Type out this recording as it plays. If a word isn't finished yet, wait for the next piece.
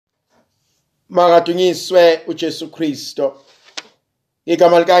Makadunyiswe uJesu Kristo.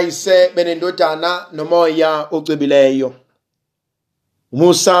 Igama likayise benendodana nomoya ocwebileyo.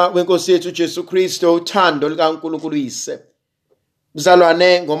 Umusa wenkosi yethu uJesu Kristo, uthando likaNkulunkulu uyise,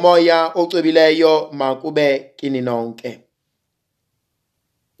 uzalwane ngomoya ocwebileyo makube kini nonke.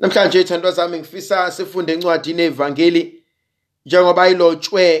 Namhlanje ithandwa zami ngifisa sifunde encwadini evangeli njengoba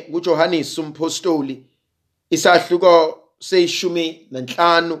ilotshwe nguJohannes umpostoli, isahluko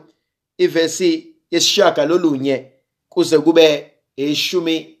se-15 ivesi yesishiyagalolunye kuze kube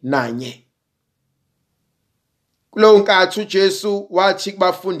 11. Kulowo nkathi uJesu wathi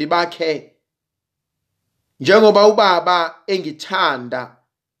kubafundi bakhe, njengoba uBaba engithanda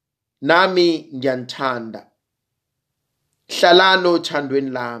nami ngiyanithanda, hlalani othandweni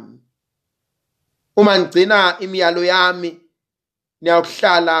lami. Uma ngigcina imiyalo yami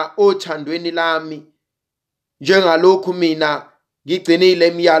niyakuhlala othandweni lami, njengalokhu mina ngigcinile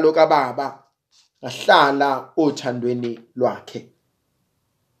imiyalo kaBaba ngahlala othandweni lwakhe.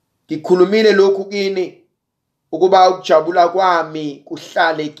 Ngikhulumile lokhu kini ukuba ukujabula kwami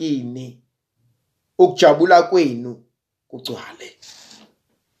kuhlale kini, ukujabula kwenu kugcwale.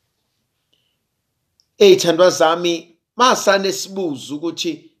 Eyithandwa zami, masane sibuza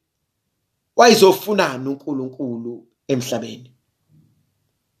ukuthi wayizofunani uNkulunkulu emhlabeni?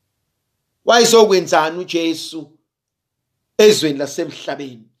 Wayizokwenzani uJesu ezweni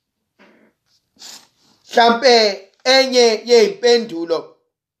lasemhlabeni? Mhlambe enye yezimpendulo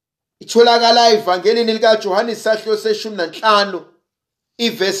itholakala evangelini likaJohane isahluko se-15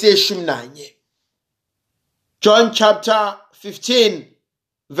 ivesi ye-11. John chapter 15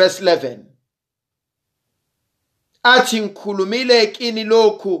 verse 11. Athi ngikhulumile kini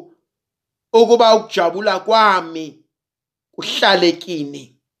lokhu ukuba ukujabula kwami kuhlale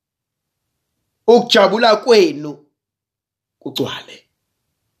kini, ukujabula kwenu kugcwale.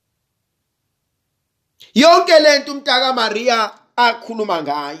 Yonke lento umntaka Maria akhuluma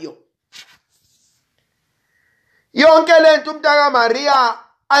ngayo, yonke lento umntaka Maria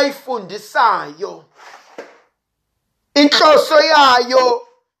ayifundisayo, inhloso yayo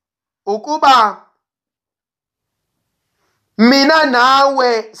ukuba mina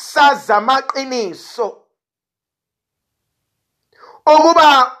nawe sazi amaqiniso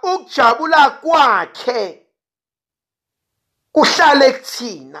ukuba ukujabula kwakhe kuhlale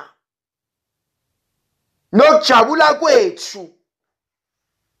kuthina, nokujabula kwethu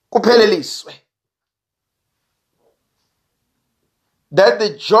kupheleliswe. That the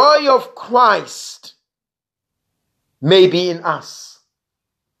joy of Christ may be in us.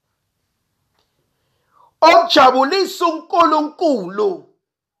 Okujabulisa uNkulunkulu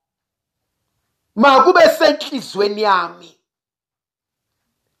makube senhlizweni yami.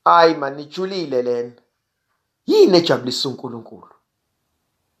 Hayi manijulile lena. Yini ejabulisa uNkulunkulu?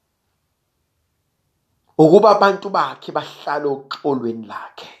 Ukuba abantu bakhe bahlala oxolweni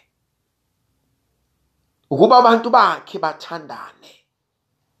lakhe, ukuba abantu bakhe bathandane,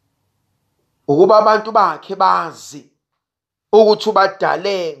 ukuba abantu bakhe bazi ukuthi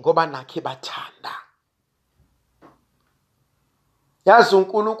ubadale ngoba nakhe bathanda. Yazi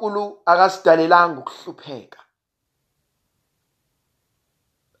uNkulunkulu akasidalelanga ukuhlupheka,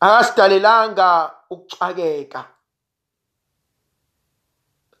 akasidalelanga ukuxakeka,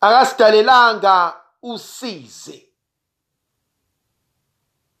 akasidalelanga usize,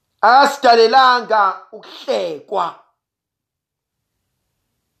 akasidalelanga ukuhlekwa,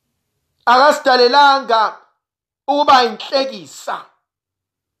 akasidalelanga ukuba inhlekisa.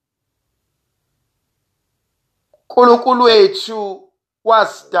 uNkulunkulu wethu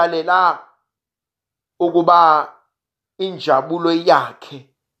wasidalela ukuba injabulo yakhe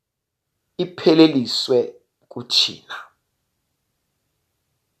ipheleliswe kuthina.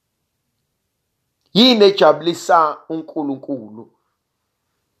 Yini ejabulisa uNkulunkulu?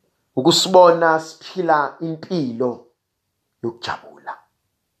 Ukusibona siphila impilo yokujabula,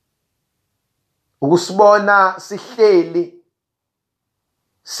 ukusibona sihleli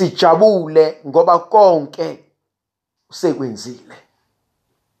sijabule ngoba konke usekwenzile.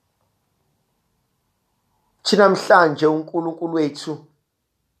 Thina namhlanje uNkulunkulu wethu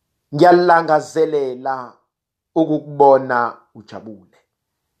ngiyalangazelela ukukubona ujabule.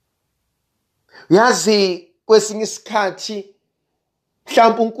 Yazi kwesinye isikhathi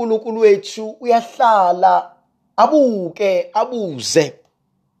mhlawumbe uNkulunkulu wethu uyahlala abuke abuze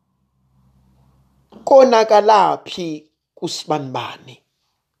konakalaphi kusibanibani.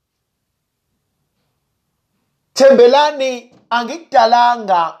 Thembelani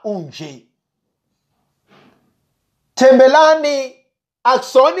angikudalanga unje. Thembelani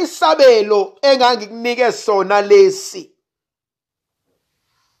akusona isabelo engangikunikeze sona lesi.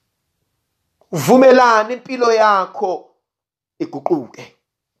 Uvumelani impilo yakho iguquke.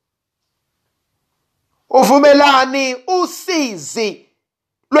 Uvumelani usizi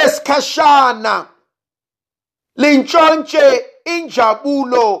lwesikhashana lintshontshe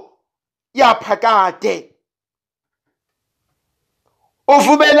injabulo yaphakade.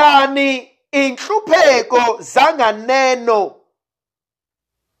 Uvumelani inhlupheko zanganeno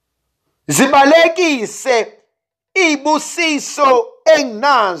zibalekise ibusiso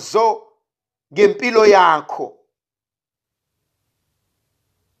enginazo ngempilo yakho.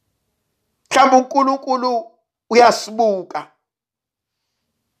 Mhlawumbe uNkulunkulu uyasibuka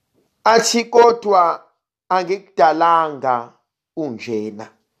athi kodwa angikudalanga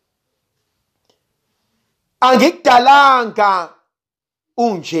unjena. Angikudalanga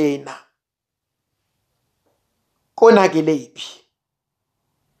unjena. Konakelephi?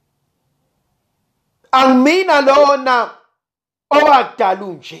 Angimina lona owakudala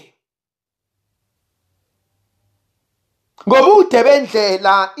unje. Ngobude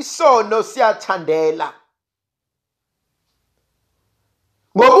bendlela isono siyathandela.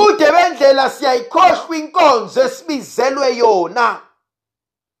 Ngobude bendlela siyayikhohlwa inkonzo esibizelwe yona.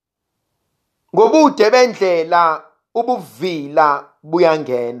 Ngobude bendlela ubuvila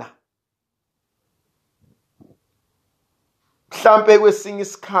buyangena. Mhlambe kwesinye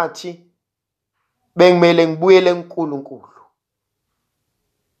isikhathi bengimele ngibuyele kuNkulunkulu.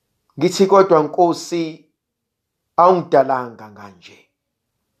 Ngithi kodwa Nkosi awungidalanga kanje.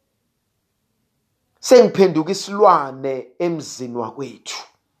 Sengiphenduka isilwane emzini wakwethu.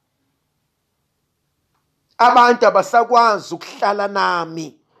 Abantu abasakwazi ukuhlala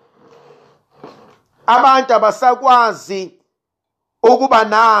nami. Abantu abasakwazi ukuba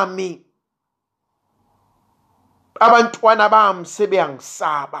nami. Abantwana bami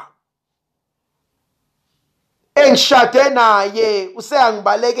sebeyangisaba. Engishade naye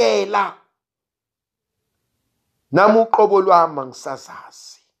useyangibalekela. Nami uqobo lwami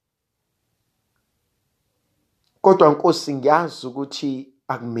angisazazi. Kodwa Nkosi ngiyazi ukuthi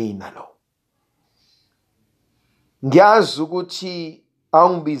akumina lo. Ngiyazi ukuthi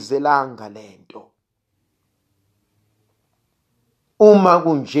awungibizelanga lento. Uma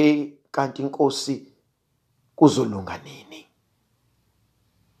kunje kanti Nkosi kuzolunga nini?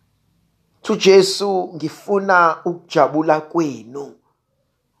 Jesu ngifuna ukujabula kwenu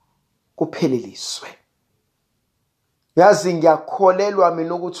kupheleliswe. Yazi ngiyakholelwa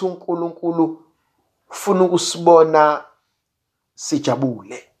mina ukuthi uNkulunkulu ufuna ukusibona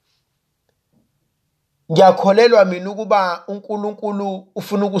sijabule. Ngiyakholelwa mina ukuba uNkulunkulu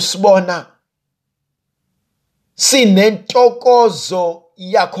ufuna ukusibona sinentokozo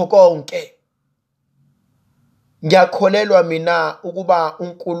yakho konke. Ngiyakholelwa mina ukuba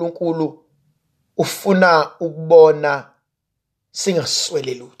uNkulunkulu ufuna ukubona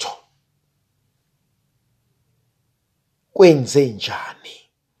singaswele lutho. Kwenze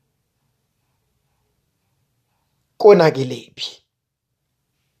njani? Konakelephi?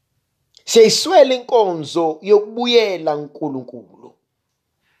 Siyayiswela inkonzo yokubuyela kuNkulunkulu.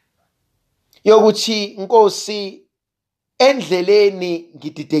 Yokuthi Nkosi endleleni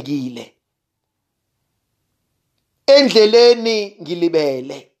ngididekile. Endleleni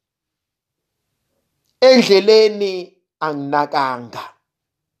ngilibele. Endleleni anginakanga.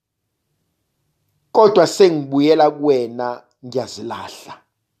 Kodwa sengibuyela kuwena ngiyazilahla.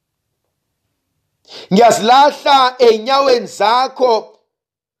 Ngiyazilahla enyaweni zakho.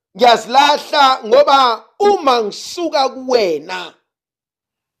 Ngiyazilahla ngoba uma ngisuka kuwena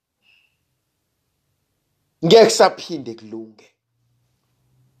ngeke saphinde kulunge.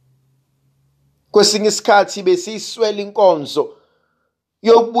 Kwesinye isikhathi besiswela inkonzo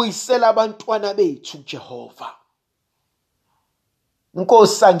yokubuyisela abantwana bethu kuJehova.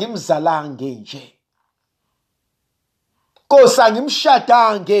 Nkosi angimzalanga nje. Nkosi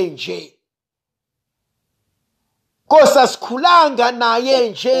angimshadanga nje. Nkosi asikhulanga naye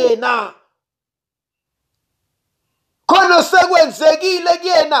njena. Khona sekwenzekile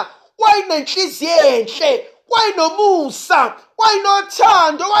kuyena wayinenhliziyo enhle, wayinomusa,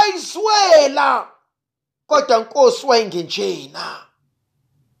 wayinothando, wayizwela. Kodwa Nkosi wayingenjena.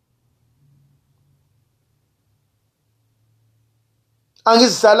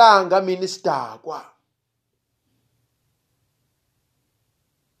 Angizalanga mina isidakwa.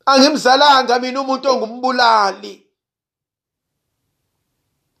 Angimzalanga mina umuntu ongumbulali.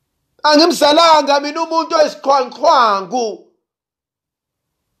 Angimzalanga mina umuntu oyisikhwanqhwangu.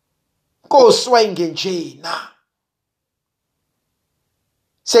 Nkosi wayingenjena.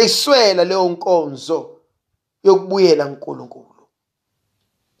 Seyiswela leyo nkonzo yokubuyela kuNkulunkulu.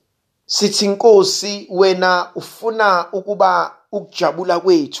 Sithi Nkosi wena ufuna ukuba ukujabula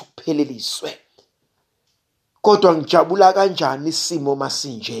kwethu sipheleliswe. Kodwa ngijabula kanjani isimo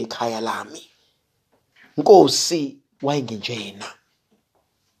masinje ekhaya lami. Nkosi wayingenjena.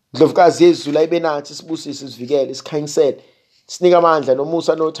 Ndlovukazi yezulu ayibenathi sibusise sivikele sikhanyisele. Sinika amandla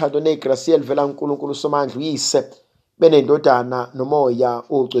nomusa nothando negrace elivela kuNkulunkulu uSomandla uyise benendodana nomoya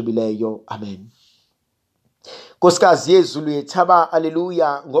ocwebileyo. Amen. Nkosikazi yezulu yethaba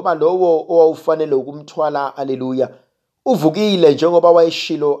haleluya ngoba lowo owawufanele ukumthwala haleluya uvukile njengoba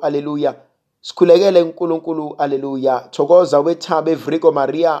wayeshilo haleluya. Sikhulekele uNkulunkulu haleluya. Thokoza wethaba eVirgo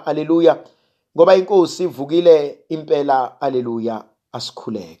Maria haleluya ngoba inkosi ivukile impela haleluya.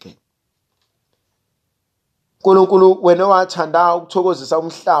 Asikhuleke. Nkulunkulu wena wathanda ukuthokozisa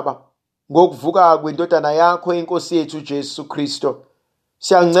umhlaba ngokuvuka kwendodana yakho inkosi yethu Jesu Kristo.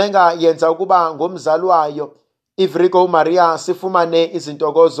 Siyancenga yenza ukuba ngomzali wayo iVirgo Maria sifumane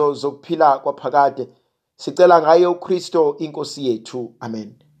izintokozo zokuphila kwaphakade. Sicela ngaye uKristo inkosi yethu.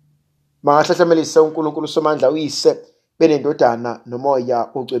 Amen. Mangahlahlamelise uNkulunkulu uSomandla uyise benendodana nomoya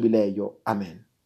ocwebileyo. Amen.